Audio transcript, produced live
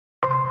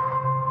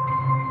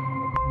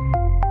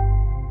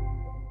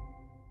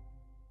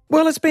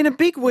Well, it's been a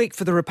big week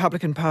for the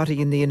Republican Party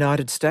in the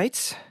United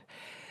States.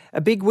 A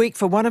big week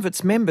for one of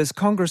its members,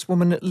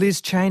 Congresswoman Liz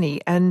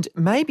Cheney, and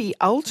maybe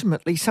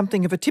ultimately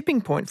something of a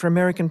tipping point for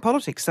American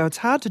politics. So it's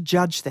hard to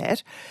judge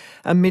that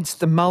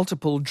amidst the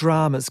multiple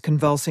dramas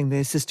convulsing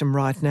their system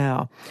right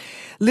now.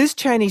 Liz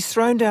Cheney's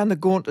thrown down the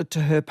gauntlet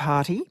to her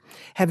party,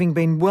 having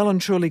been well and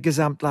truly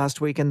gazumped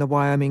last week in the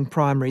Wyoming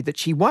primary that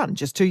she won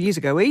just 2 years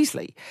ago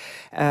easily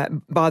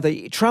by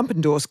the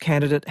Trump-endorsed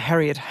candidate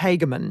Harriet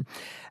Hageman.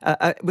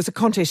 It was a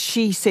contest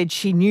she said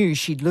she knew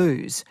she'd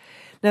lose.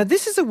 Now,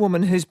 this is a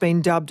woman who's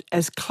been dubbed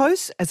as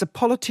close as a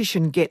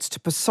politician gets to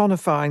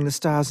personifying the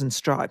Stars and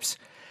Stripes.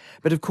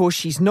 But of course,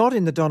 she's not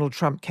in the Donald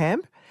Trump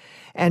camp,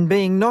 and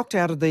being knocked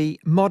out of the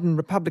modern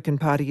Republican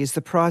Party is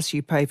the price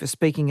you pay for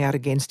speaking out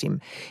against him.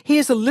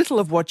 Here's a little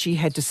of what she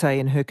had to say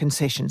in her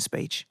concession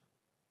speech.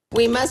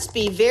 We must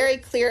be very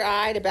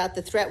clear-eyed about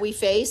the threat we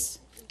face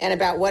and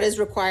about what is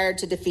required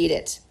to defeat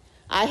it.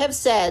 I have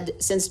said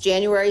since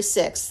January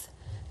 6th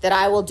that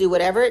I will do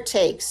whatever it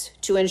takes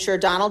to ensure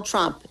Donald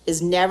Trump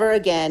is never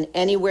again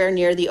anywhere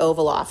near the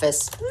Oval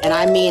Office, and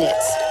I mean it.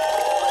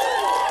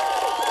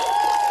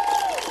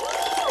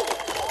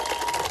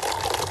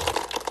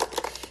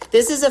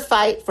 This is a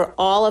fight for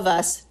all of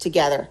us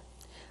together.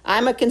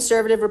 I'm a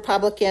conservative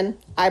Republican.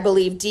 I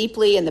believe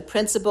deeply in the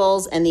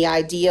principles and the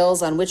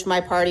ideals on which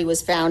my party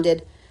was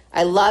founded.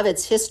 I love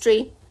its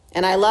history,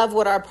 and I love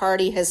what our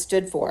party has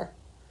stood for.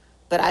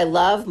 But I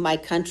love my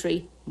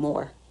country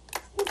more.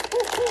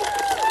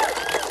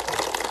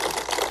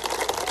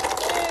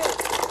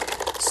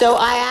 So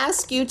I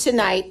ask you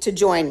tonight to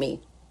join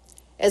me.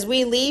 As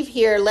we leave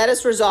here, let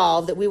us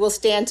resolve that we will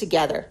stand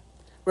together,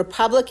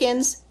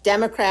 Republicans,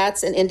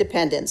 Democrats, and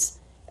Independents,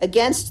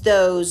 against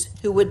those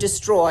who would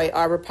destroy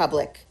our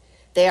republic.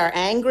 They are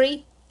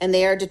angry and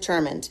they are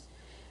determined,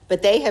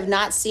 but they have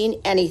not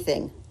seen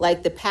anything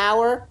like the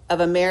power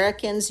of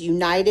Americans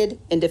united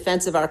in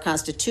defense of our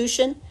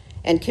Constitution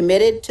and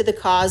committed to the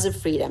cause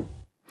of freedom.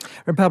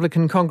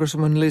 Republican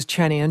Congresswoman Liz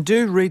Cheney, and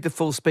do read the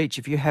full speech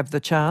if you have the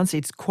chance.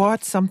 It's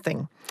quite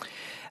something.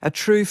 A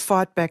true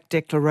fight-back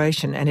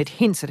declaration, and it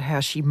hints at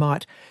how she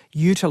might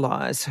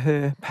utilise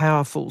her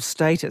powerful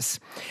status.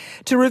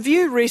 To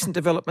review recent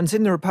developments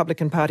in the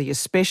Republican Party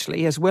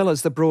especially, as well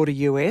as the broader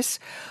US,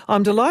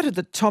 I'm delighted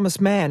that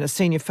Thomas Mann, a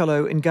Senior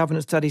Fellow in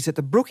Governance Studies at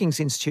the Brookings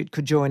Institute,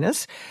 could join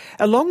us,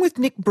 along with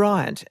Nick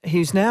Bryant,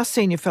 who's now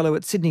Senior Fellow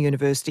at Sydney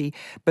University,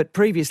 but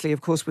previously,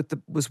 of course,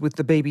 was with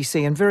the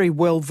BBC and very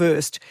well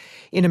versed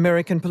in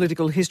American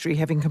political history,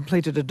 having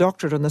completed a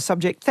doctorate on the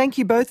subject. Thank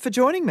you both for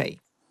joining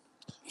me.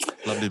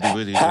 Lovely to be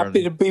with you, Happy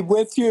Charlie. to be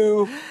with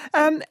you.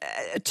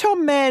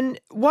 Tom Mann,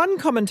 one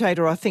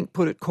commentator I think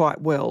put it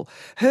quite well.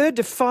 Her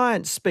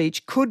defiant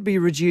speech could be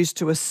reduced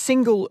to a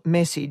single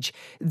message: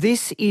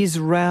 this is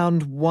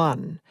round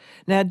one.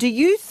 Now, do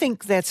you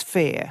think that's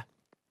fair?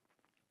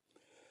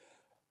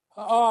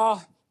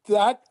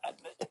 That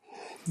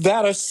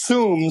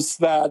assumes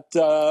that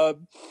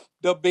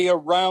there'll be a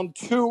round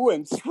 2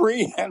 and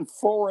 3 and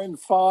 4 and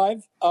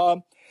 5.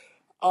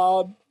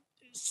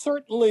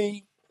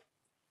 Certainly,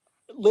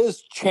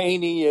 Liz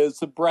Cheney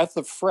is a breath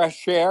of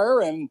fresh air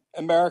in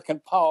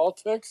American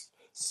politics,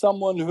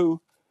 someone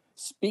who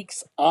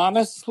speaks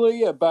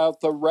honestly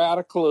about the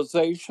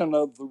radicalization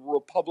of the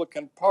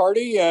Republican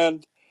Party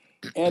and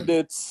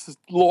its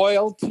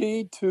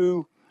loyalty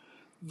to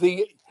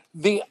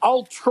the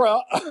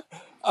ultra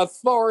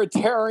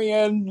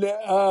authoritarian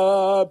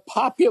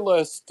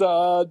populist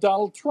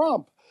Donald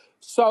Trump.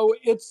 So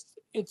it's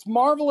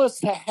marvelous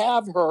to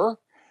have her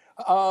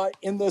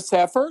in this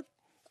effort.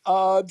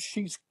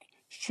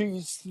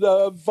 She's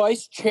the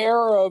vice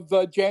chair of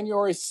the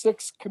January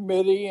 6th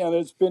committee and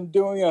has been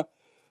doing a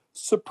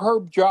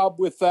superb job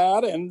with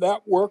that, and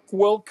that work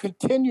will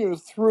continue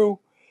through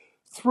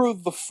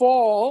the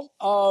fall.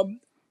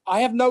 I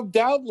have no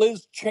doubt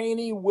Liz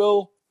Cheney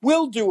will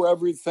do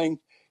everything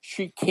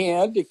she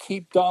can to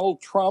keep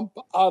Donald Trump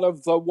out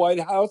of the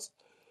White House.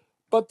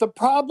 But the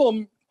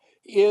problem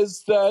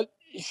is that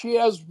she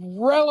has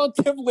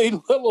relatively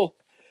little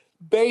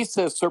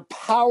basis or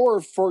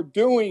power for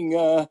doing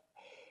that.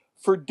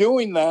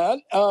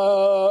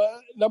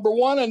 Number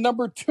one, and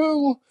number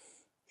two,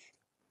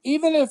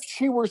 even if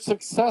she were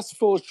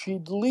successful,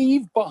 she'd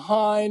leave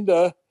behind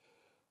a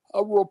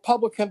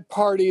Republican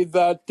Party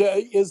that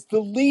is the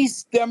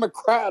least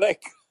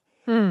democratic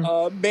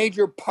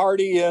major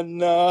party in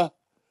the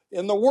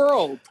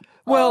world.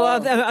 Well,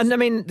 I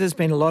mean, there's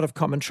been a lot of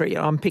commentary.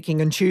 I'm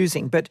picking and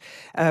choosing, but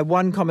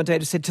one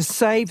commentator said to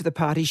save the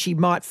party, she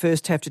might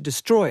first have to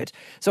destroy it.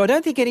 So I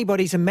don't think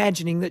anybody's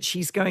imagining that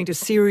she's going to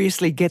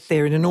seriously get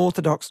there in an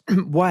orthodox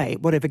way,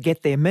 whatever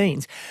get there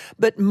means.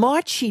 But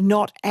might she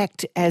not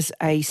act as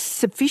a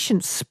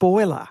sufficient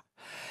spoiler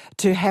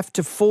to have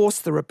to force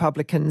the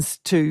Republicans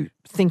to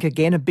think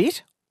again a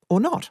bit, or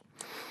not?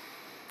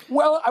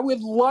 Well, I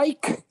would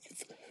like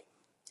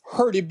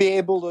her to be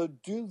able to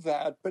do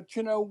that, but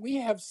we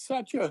have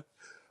such a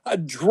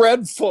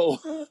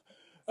dreadful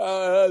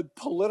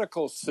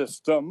political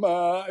system.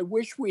 I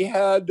wish we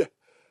had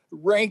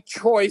ranked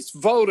choice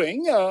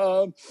voting,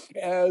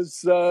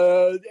 as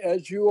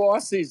you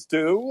Aussies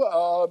do.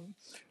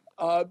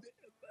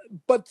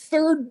 But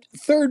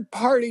third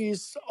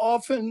parties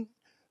often,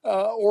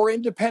 or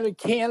independent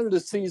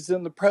candidacies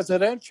in the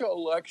presidential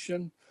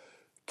election,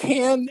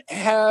 can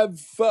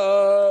have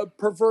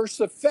perverse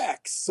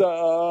effects.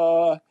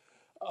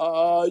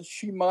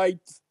 She might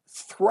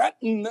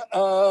threaten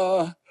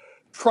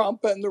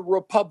Trump and the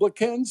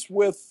Republicans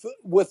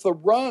with a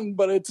run,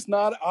 but it's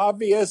not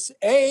obvious,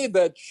 A,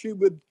 that she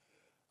would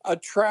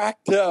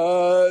attract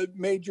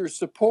major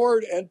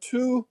support, and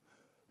two,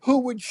 who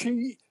would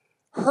she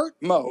hurt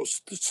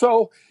most?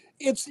 So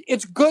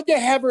it's good to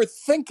have her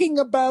thinking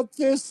about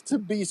this, to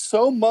be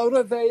so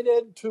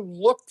motivated, to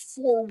look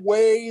for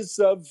ways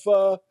of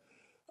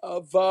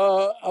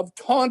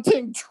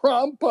taunting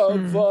Trump,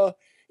 of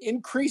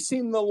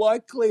increasing the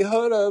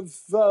likelihood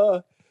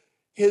of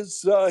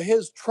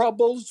his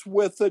troubles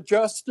with the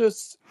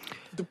Justice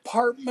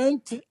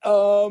Department.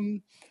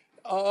 And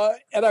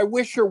I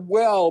wish her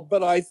well,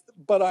 but I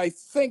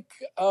think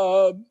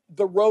the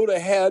road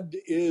ahead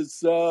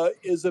is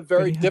a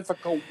very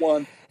difficult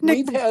one.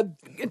 Nick,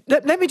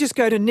 let me just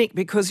go to Nick,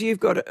 because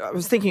you've got, I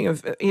was thinking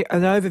of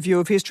an overview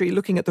of history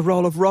looking at the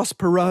role of Ross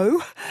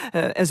Perot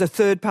as a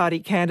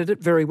third-party candidate,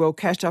 very well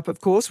cashed up, of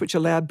course, which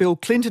allowed Bill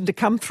Clinton to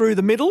come through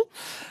the middle.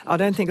 I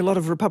don't think a lot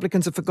of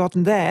Republicans have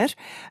forgotten that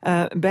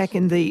back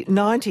in the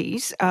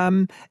 90s.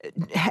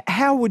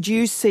 How would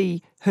you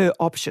see her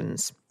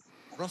options?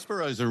 Ross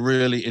Perot is a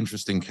really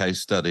interesting case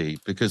study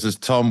because, as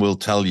Tom will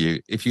tell you,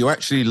 if you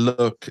actually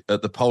look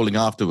at the polling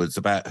afterwards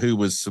about who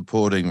was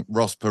supporting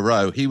Ross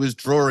Perot, he was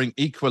drawing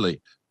equally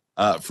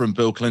from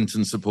Bill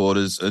Clinton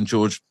supporters and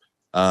George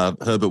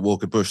Herbert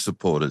Walker Bush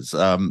supporters.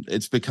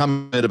 It's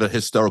become a bit of a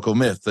historical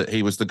myth that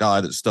he was the guy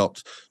that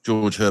stopped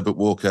George Herbert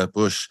Walker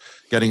Bush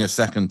getting a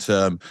second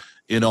term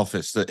in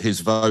office, that his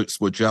votes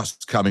were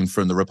just coming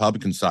from the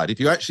Republican side. If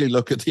you actually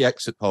look at the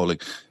exit polling,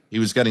 he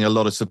was getting a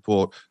lot of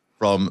support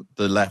from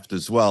the left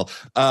as well.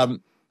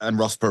 And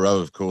Ross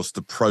Perot, of course,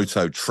 the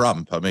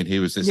proto-Trump. I mean, he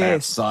was this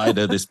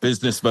outsider, this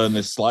businessman,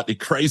 this slightly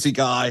crazy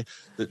guy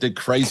that did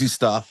crazy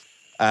stuff.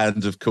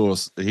 And, of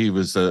course, he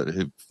was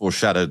he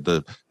foreshadowed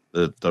the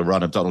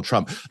run of Donald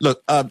Trump.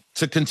 Look,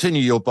 to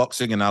continue your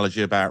boxing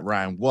analogy about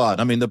round one,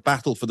 I mean, the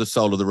battle for the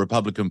soul of the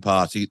Republican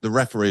Party, the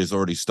referee has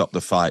already stopped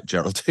the fight,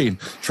 Geraldine.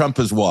 Trump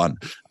has won.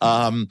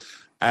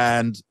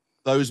 And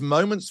those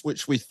moments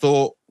which we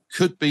thought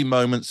could be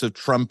moments of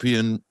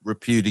Trumpian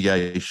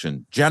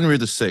repudiation. January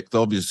the 6th,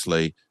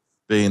 obviously,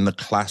 being the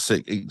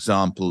classic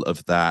example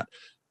of that,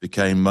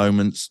 became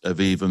moments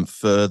of even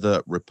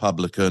further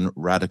Republican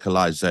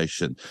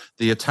radicalization.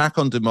 The attack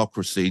on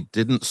democracy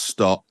didn't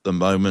stop the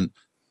moment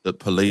that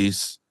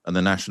police and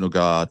the National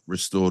Guard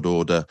restored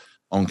order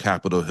on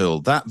Capitol Hill.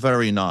 That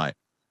very night,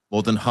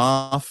 more than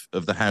half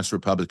of the House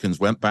Republicans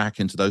went back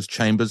into those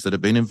chambers that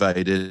had been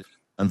invaded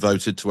and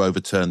voted to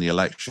overturn the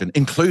election,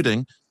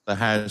 including the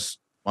House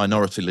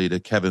Minority Leader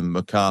Kevin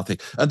McCarthy.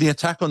 And the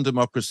attack on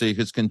democracy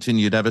has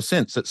continued ever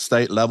since. At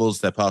state levels,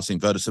 they're passing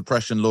voter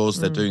suppression laws.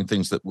 They're doing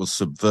things that will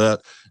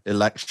subvert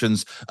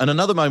elections. And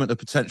another moment of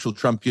potential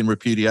Trumpian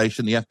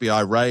repudiation, the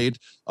FBI raid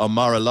on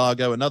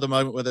Mar-a-Lago, another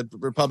moment where the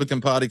Republican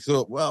Party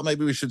thought, well,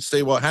 maybe we should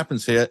see what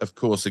happens here. Of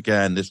course,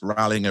 again, this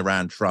rallying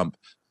around Trump.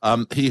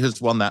 He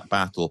has won that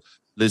battle.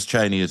 Liz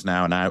Cheney is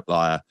now an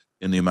outlier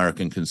in the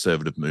American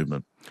conservative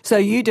movement. So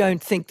you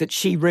don't think that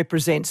she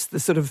represents the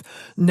sort of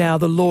now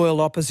the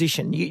loyal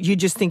opposition? You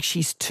just think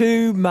she's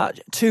too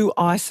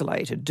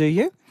isolated, do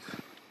you?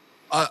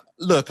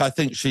 Look, I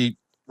think she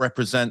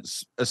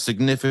represents a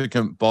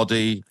significant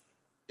body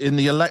in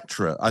the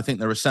electorate. I think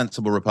there are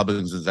sensible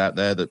Republicans out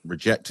there that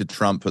rejected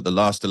Trump at the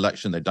last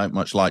election. They don't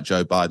much like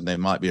Joe Biden. They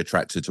might be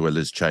attracted to a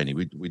Liz Cheney.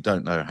 We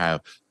don't know how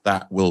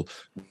that will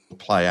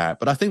play out.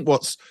 But I think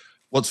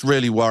what's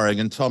really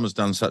worrying, and Tom has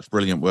done such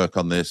brilliant work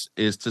on this,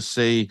 is to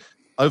see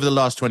over the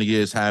last 20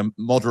 years how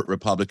moderate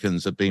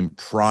Republicans have been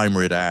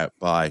primaried out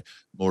by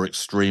more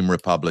extreme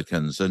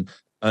Republicans,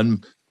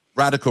 and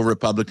radical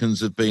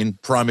Republicans have been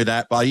primaried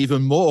out by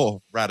even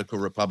more radical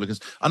Republicans.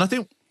 And I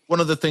think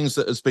one of the things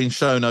that has been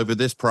shown over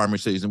this primary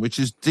season, which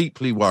is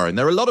deeply worrying,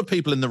 there are a lot of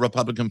people in the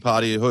Republican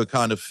Party who are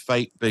kind of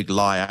fake big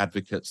lie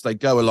advocates. They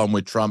go along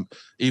with Trump,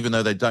 even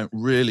though they don't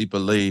really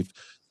believe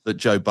that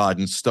Joe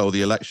Biden stole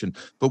the election.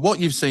 But what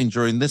you've seen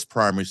during this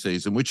primary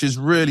season, which is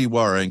really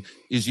worrying,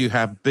 is you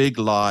have big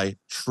lie,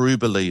 true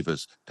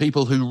believers,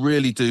 people who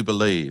really do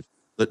believe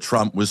that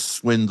Trump was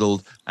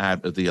swindled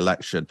out of the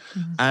election.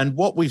 And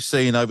what we've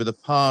seen over the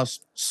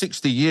past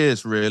 60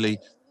 years, really,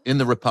 in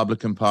the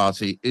Republican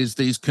Party is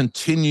these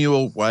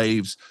continual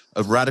waves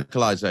of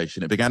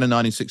radicalization. It began in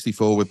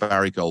 1964 with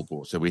Barry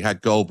Goldwater. So we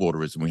had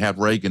Goldwaterism, we had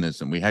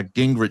Reaganism, we had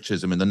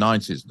Gingrichisim in the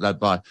 90s, led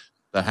by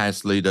the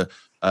House leader,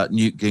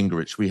 Newt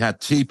Gingrich. We had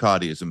Tea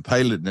Partyism,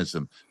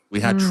 Palinism, we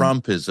had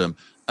Trumpism,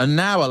 and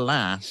now,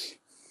 alas,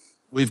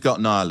 we've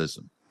got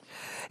nihilism.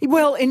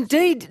 Well,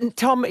 indeed,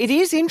 Tom, it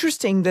is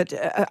interesting that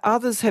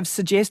others have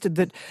suggested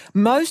that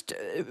most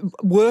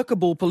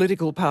workable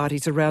political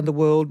parties around the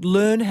world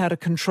learn how to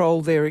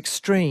control their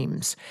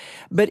extremes.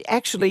 But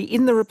actually,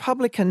 in the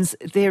Republicans,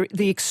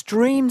 the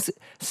extremes,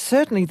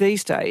 certainly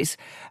these days,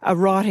 are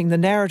writing the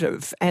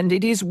narrative. And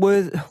it's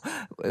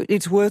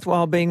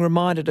worthwhile being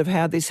reminded of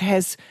how this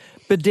has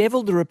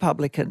bedeviled the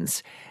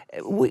Republicans,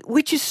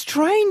 which is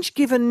strange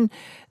given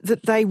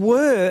that they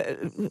were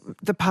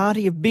the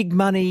party of big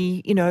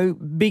money,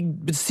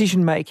 big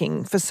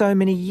decision-making for so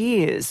many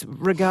years,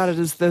 regarded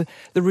as the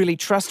really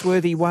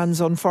trustworthy ones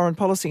on foreign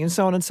policy and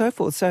so on and so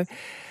forth. So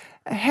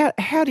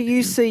how do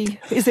you see,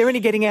 is there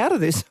any getting out of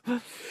this?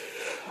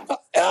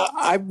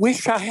 I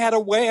wish I had a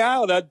way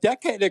out. A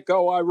decade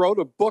ago, I wrote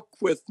a book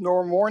with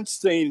Norm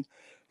Ornstein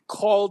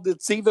called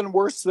 "It's Even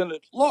Worse Than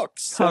It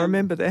Looks." I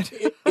remember that.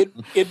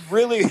 it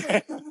really,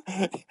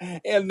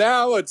 and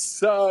now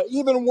it's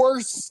even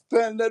worse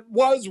than it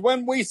was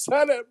when we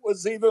said it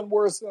was even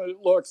worse than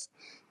it looks.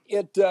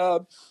 It's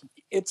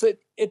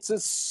a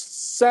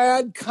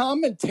sad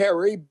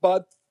commentary,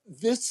 but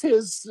this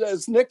is,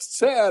 as Nick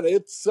said,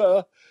 it's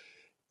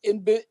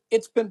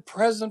been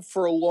present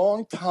for a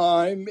long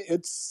time.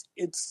 It's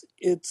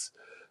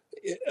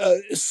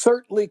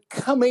certainly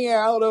coming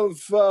out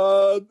of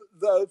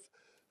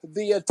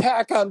the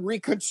attack on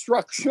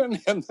Reconstruction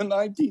in the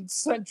 19th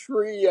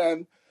century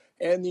and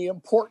the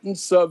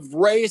importance of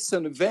race,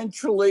 and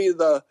eventually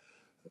the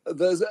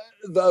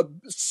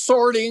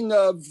sorting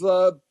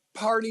of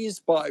parties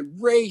by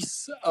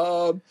race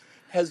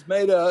has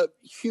made a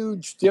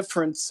huge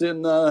difference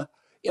in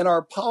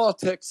our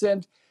politics.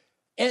 And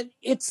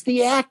it's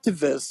the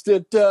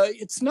activist.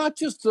 It's not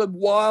just the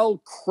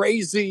wild,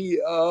 crazy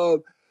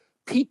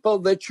people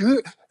that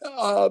you.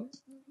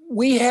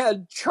 We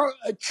had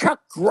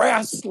Chuck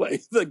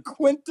Grassley, the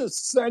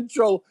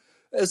quintessential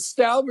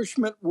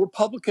establishment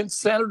Republican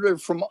senator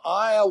from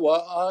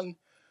Iowa,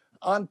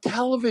 on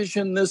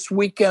television this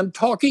weekend,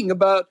 talking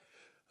about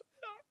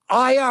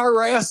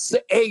IRS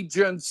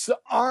agents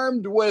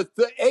armed with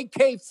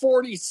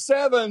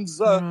AK-47s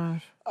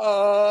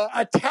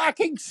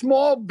attacking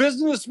small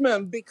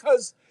businessmen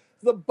because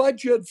the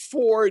budget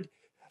for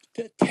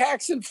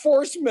tax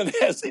enforcement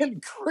has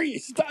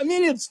increased. I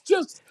mean, it's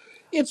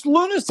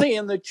lunacy.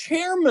 And the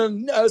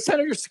chairman,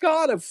 Senator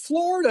Scott of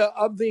Florida,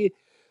 of the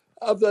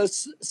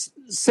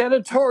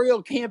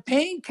senatorial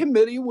campaign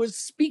committee, was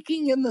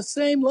speaking in the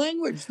same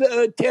language.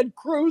 Ted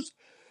Cruz.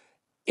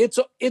 It's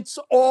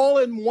all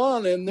in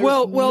one, and there's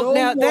no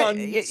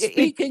one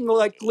speaking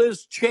like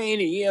Liz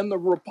Cheney in the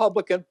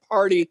Republican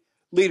Party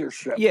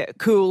leadership. Yeah,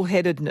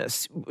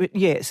 cool-headedness.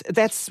 Yes,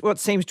 that's what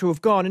seems to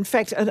have gone. In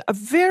fact, a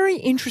very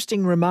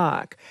interesting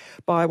remark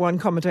by one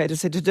commentator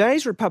said,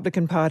 today's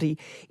Republican Party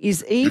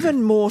is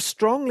even more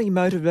strongly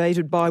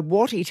motivated by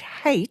what it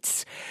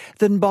hates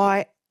than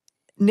by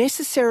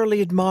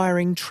necessarily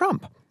admiring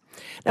Trump.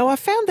 Now, I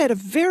found that a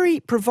very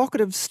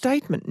provocative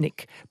statement,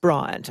 Nick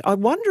Bryant. I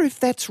wonder if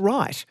that's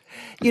right.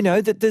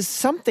 That there's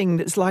something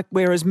that's like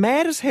we're as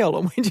mad as hell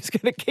and we're just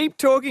going to keep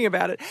talking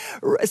about it.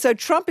 So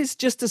Trump is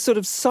just a sort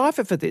of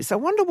cipher for this. I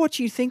wonder what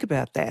you think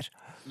about that.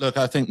 Look,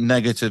 I think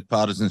negative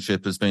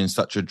partisanship has been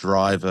such a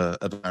driver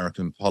of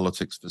American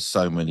politics for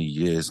so many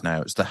years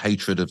now. It's the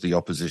hatred of the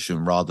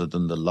opposition rather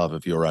than the love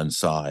of your own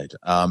side.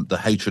 The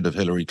hatred of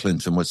Hillary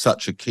Clinton was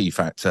such a key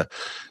factor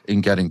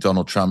in getting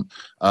Donald Trump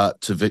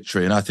to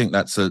victory. And I think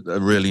that's a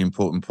really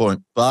important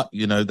point. But,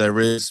 there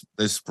is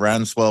this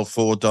groundswell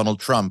for Donald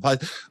Trump. I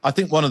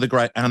think one of the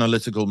great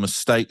analytical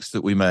mistakes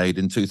that we made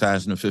in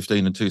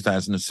 2015 and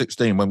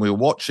 2016 when we were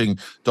watching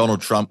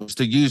Donald Trump was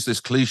to use this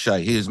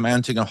cliche. He is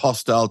mounting a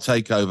hostile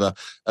takeover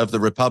of the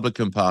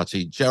Republican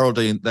Party.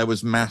 Geraldine, there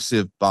was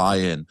massive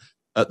buy-in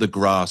at the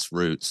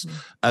grassroots.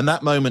 And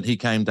that moment he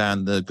came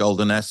down the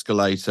golden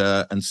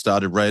escalator and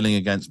started railing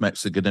against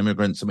Mexican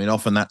immigrants. I mean,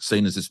 often that's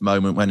seen as this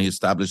moment when he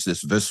established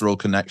this visceral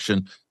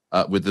connection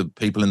with the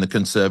people in the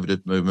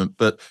conservative movement.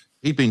 But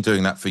he'd been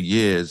doing that for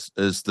years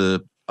as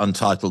the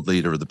untitled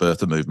leader of the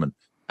birther movement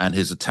and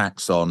his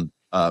attacks on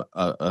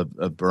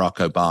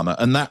Barack Obama.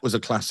 And that was a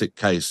classic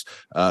case,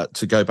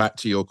 to go back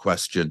to your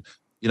question.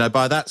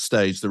 By that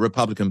stage, the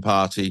Republican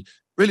Party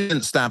really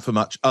didn't stand for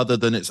much other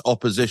than its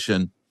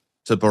opposition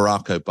to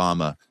Barack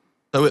Obama.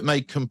 So it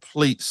made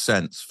complete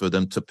sense for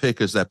them to pick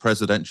as their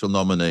presidential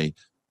nominee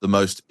the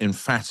most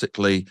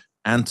emphatically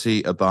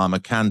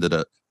anti-Obama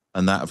candidate.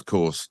 And that, of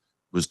course,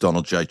 was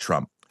Donald J.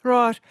 Trump.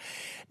 Right.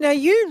 Now,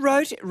 you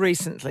wrote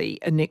recently,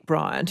 Nick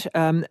Bryant,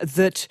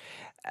 that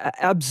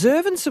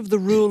observance of the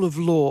rule of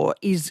law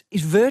is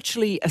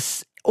virtually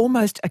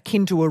almost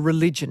akin to a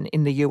religion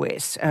in the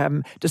US,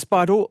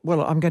 despite all,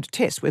 well, I'm going to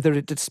test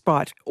whether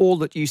despite all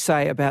that you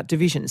say about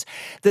divisions,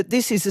 that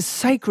this is a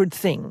sacred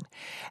thing.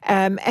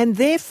 And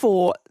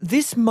therefore,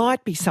 this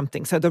might be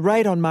something. So the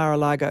raid on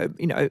Mar-a-Lago,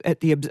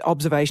 at the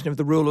observation of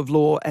the rule of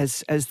law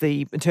as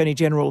the Attorney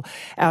General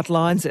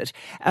outlines it,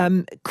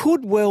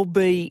 could well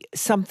be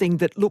something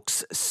that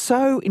looks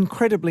so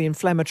incredibly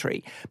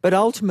inflammatory, but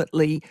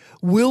ultimately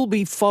will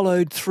be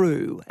followed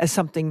through as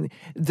something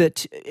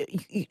that,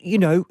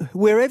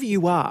 where wherever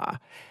you are,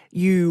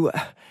 you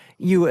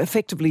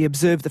effectively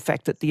observe the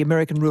fact that the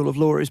American rule of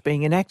law is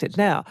being enacted.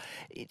 Now,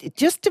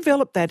 just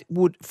develop that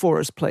for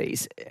us,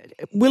 please.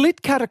 Will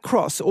it cut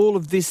across all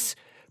of this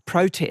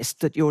protest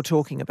that you're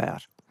talking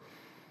about?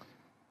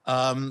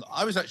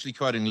 I was actually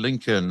quoting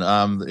Lincoln.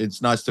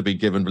 It's nice to be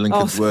given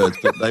Lincoln's words,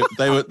 but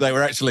they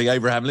were actually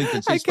Abraham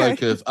Lincoln's. He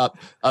spoke of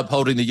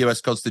upholding the U.S.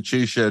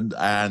 Constitution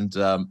and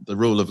the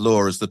rule of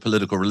law as the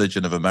political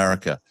religion of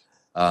America.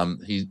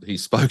 He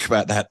spoke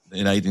about that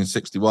in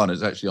 1861.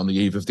 It's actually on the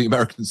eve of the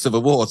American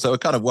Civil War, so a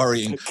kind of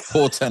worrying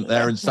portent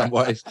there in some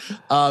ways.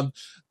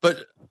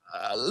 But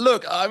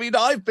look, I mean,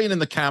 I've been in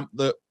the camp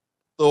that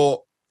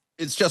thought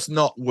it's just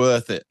not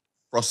worth it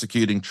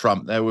prosecuting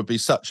Trump. There would be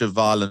such a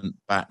violent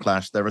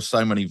backlash. There are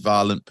so many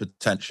violent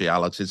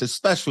potentialities,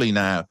 especially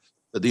now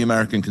that the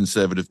American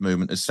conservative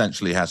movement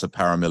essentially has a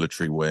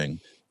paramilitary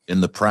wing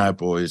in the Proud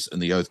Boys and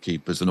the Oath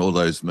Keepers and all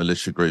those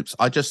militia groups.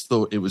 I just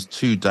thought it was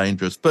too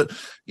dangerous. But,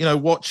 you know,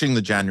 watching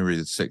the January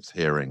the 6th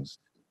hearings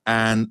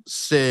and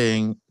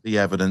seeing the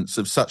evidence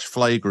of such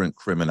flagrant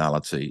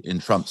criminality in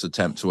Trump's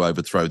attempt to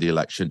overthrow the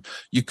election,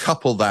 you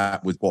couple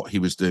that with what he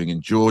was doing in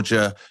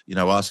Georgia, you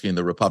know, asking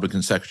the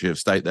Republican Secretary of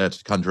State there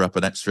to conjure up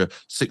an extra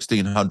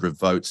 1,600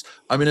 votes.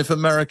 I mean, if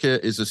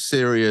America is a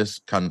serious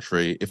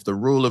country, if the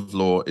rule of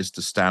law is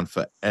to stand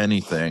for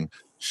anything,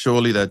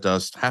 surely there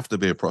does have to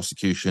be a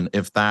prosecution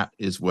if that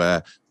is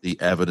where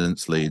the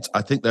evidence leads.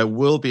 I think there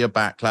will be a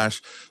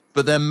backlash,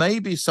 but there may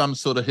be some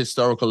sort of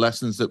historical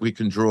lessons that we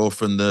can draw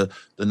from the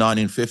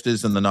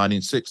 1950s and the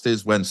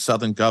 1960s when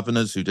Southern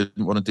governors who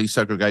didn't want to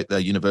desegregate their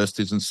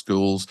universities and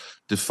schools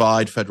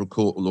defied federal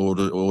court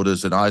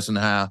orders, and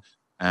Eisenhower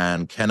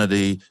and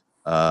Kennedy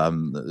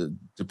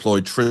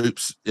deployed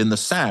troops in the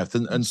South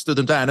and stood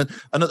them down.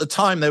 And at the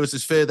time, there was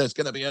this fear there's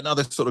going to be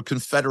another sort of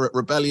Confederate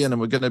rebellion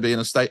and we're going to be in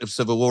a state of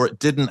civil war. It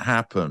didn't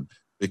happen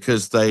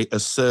because they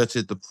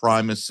asserted the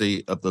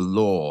primacy of the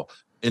law.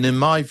 And in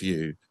my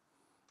view,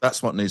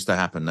 that's what needs to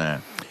happen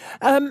now.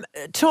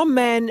 Tom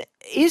Mann,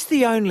 is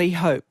the only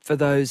hope for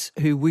those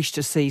who wish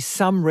to see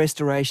some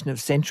restoration of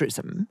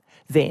centrism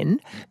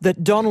then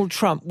that Donald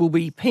Trump will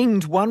be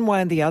pinged one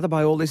way and the other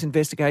by all these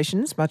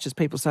investigations, much as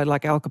people say,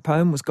 like Al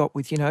Capone was got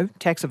with, you know,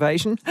 tax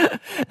evasion,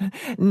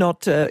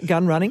 not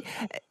gun running?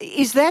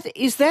 Does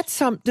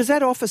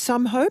that offer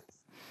some hope?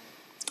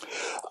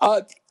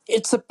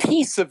 It's a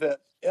piece of it.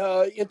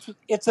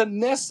 It's a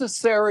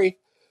necessary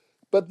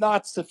but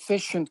not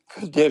sufficient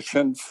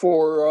condition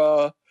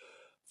for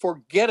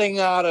getting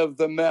out of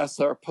the mess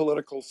our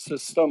political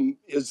system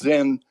is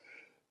in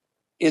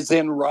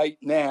right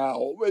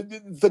now.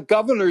 The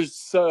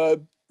governors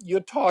you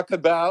talk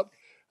about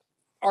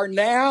are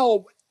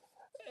now,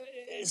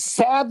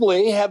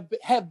 sadly,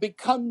 have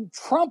become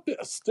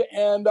Trumpist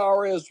and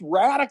are as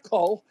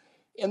radical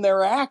in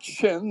their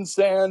actions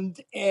and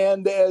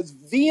as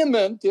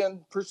vehement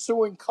in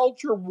pursuing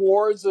culture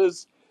wars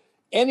as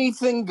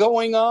anything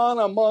going on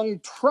among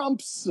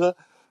Trump's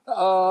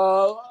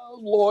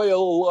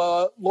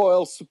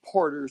loyal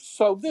supporters.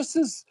 So this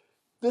is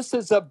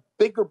a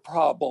bigger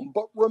problem.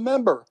 But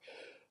remember,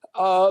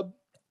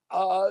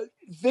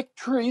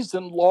 victories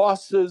and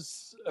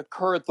losses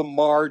occur at the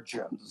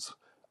margins.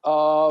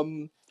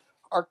 Our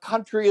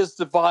country is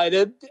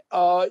divided.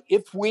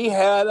 If we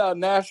had a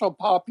national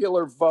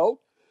popular vote,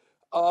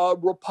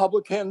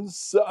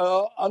 Republicans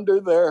under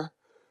their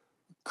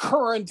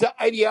current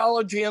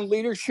ideology and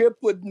leadership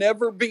would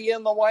never be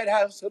in the White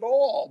House at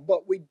all,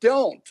 but we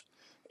don't.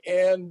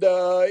 And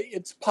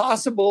it's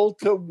possible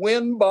to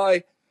win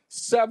by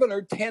 7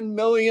 or 10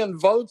 million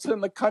votes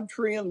in the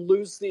country and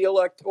lose the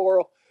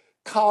Electoral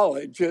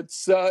College.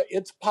 It's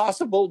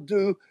possible to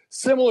do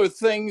similar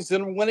things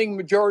in winning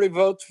majority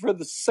votes for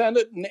the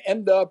Senate and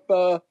end up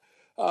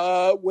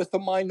with a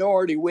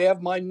minority. We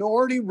have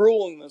minority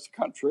rule in this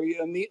country,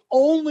 and the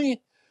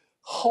only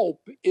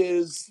hope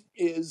is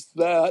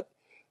that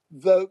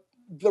the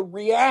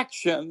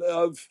reaction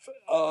of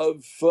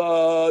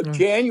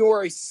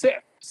January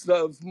 6th,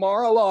 of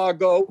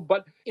Mar-a-Lago,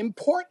 but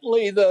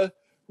importantly the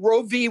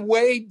Roe v.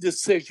 Wade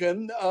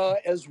decision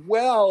as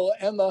well,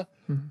 and the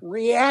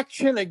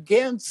reaction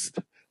against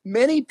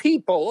many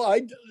people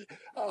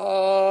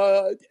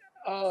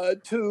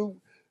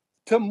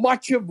to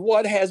much of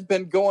what has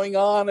been going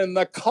on in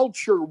the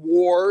culture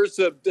wars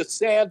of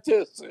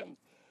DeSantis and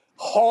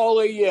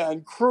Hawley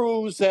and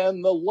Cruz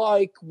and the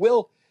like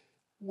will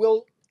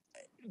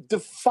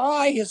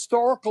defy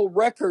historical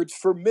records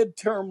for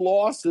midterm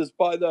losses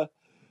by the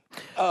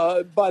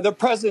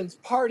president's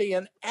party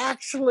and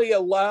actually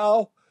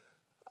allow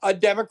a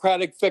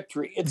Democratic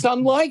victory. It's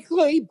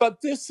unlikely,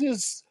 but this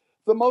is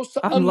the most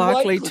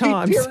unlikely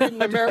period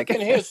in American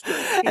history.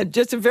 And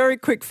just a very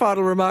quick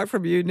final remark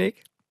from you,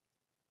 Nick.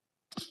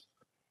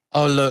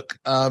 Oh, look,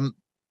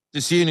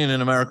 disunion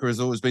in America has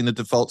always been the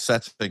default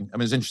setting. I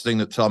mean, it's interesting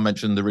that Tom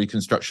mentioned the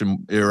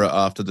Reconstruction era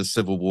after the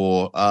Civil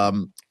War.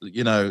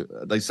 You know,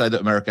 they say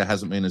that America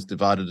hasn't been as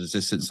divided as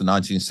this since the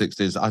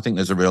 1960s. I think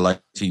there's a real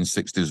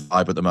 1860s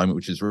vibe at the moment,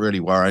 which is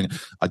really worrying.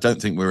 I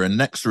don't think we're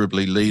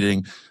inexorably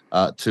leading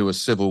to a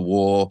civil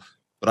war.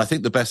 But I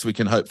think the best we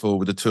can hope for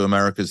with the two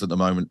Americas at the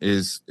moment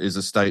is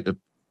a state of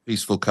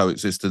peaceful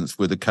coexistence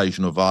with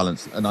occasional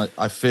violence. And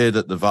I fear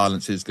that the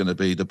violence is going to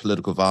be, the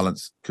political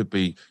violence could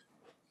be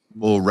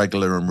more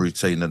regular and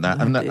routine than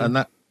that. And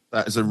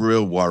that is a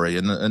real worry.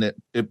 And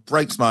it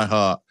breaks my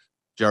heart,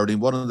 Geraldine.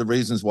 One of the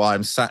reasons why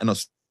I'm sat in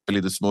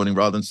Australia this morning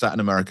rather than sat in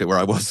America where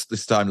I was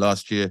this time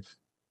last year,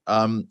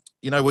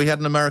 we had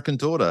an American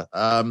daughter,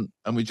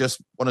 and we just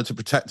wanted to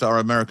protect our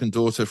American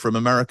daughter from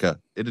America.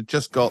 It had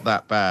just got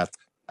that bad.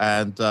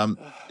 And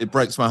it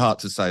breaks my heart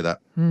to say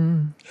that.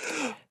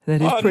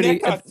 That is pretty.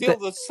 Nick, I feel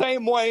the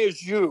same way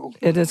as you.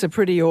 It is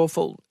pretty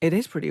awful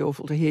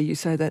to hear you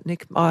say that,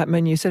 Nick. I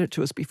mean, you said it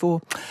to us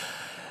before.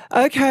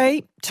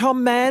 Okay,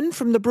 Tom Mann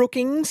from the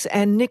Brookings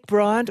and Nick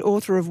Bryant,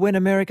 author of When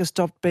America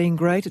Stopped Being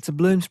Great. It's a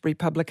Bloomsbury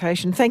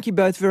publication. Thank you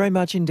both very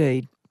much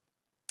indeed.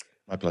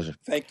 My pleasure.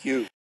 Thank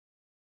you.